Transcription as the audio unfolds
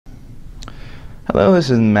Hello, this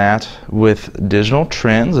is Matt with Digital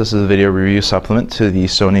Trends. This is a video review supplement to the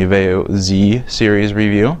Sony Vaio Z series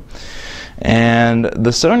review. And the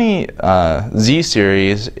Sony Z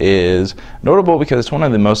series is notable because it's one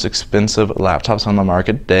of the most expensive laptops on the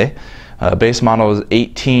market today. Base model is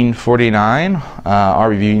 $1,849. Our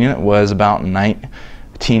review unit was about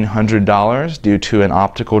 $1,900 due to an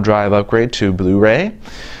optical drive upgrade to Blu-ray.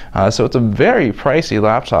 So it's a very pricey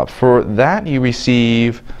laptop. For that, you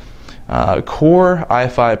receive Core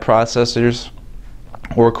i5 processors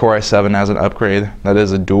or Core i7 as an upgrade. That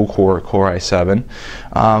is a dual-core Core i7.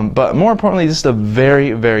 But more importantly, just a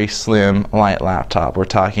very, very slim, light laptop. We're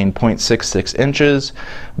talking 0.66 inches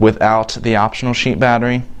without the optional sheet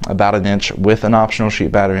battery, about an inch with an optional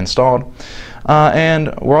sheet battery installed.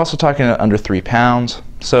 And we're also talking under 3 pounds.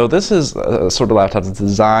 So this is a sort of laptop that's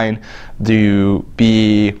designed to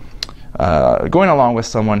be going along with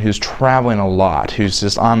someone who's traveling a lot, who's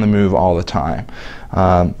just on the move all the time.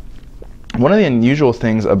 One of the unusual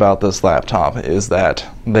things about this laptop is that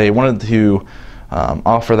they wanted to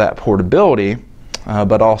offer that portability,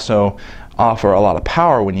 but also offer a lot of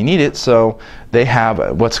power when you need it, so they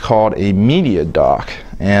have what's called a media dock,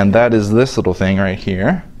 and that is this little thing right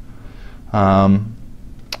here.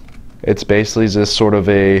 It's basically just sort of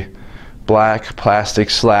a black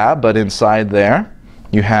plastic slab, but inside there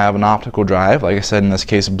you have an optical drive, like I said, in this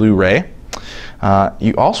case Blu-ray.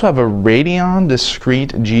 You also have a Radeon discrete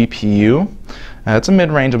GPU. It's a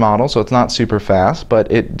mid-range model, so it's not super fast,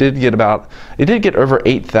 but it did get over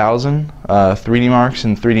 8,000 3D marks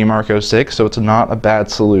in 3D Mark 06, so it's not a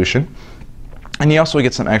bad solution. And you also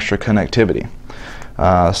get some extra connectivity.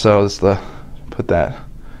 So let's put that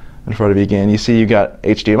in front of you again. You see you got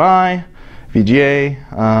HDMI, VGA,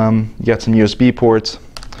 you got some USB ports.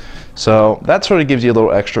 So that sort of gives you a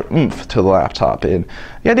little extra oomph to the laptop. And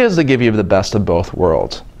the idea is to give you the best of both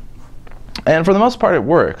worlds. And for the most part, it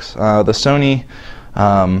works. The Sony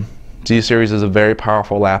Z series is a very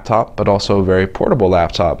powerful laptop, but also a very portable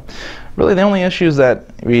laptop. Really, the only issues that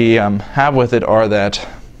we have with it are that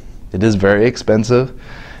it is very expensive.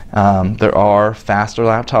 There are faster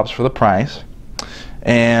laptops for the price.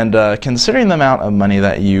 And considering the amount of money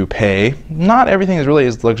that you pay, not everything is really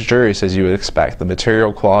as luxurious as you would expect. The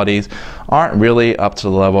material qualities aren't really up to the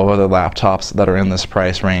level of other laptops that are in this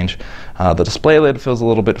price range. The display lid feels a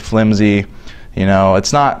little bit flimsy. You know,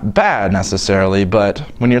 it's not bad necessarily, but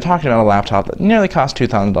when you're talking about a laptop that nearly costs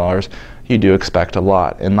 $2,000, you do expect a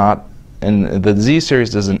lot, and the Z series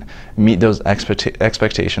doesn't meet those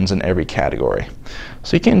expectations in every category.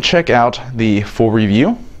 So you can check out the full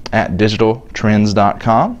review at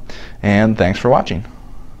digitaltrends.com, and thanks for watching.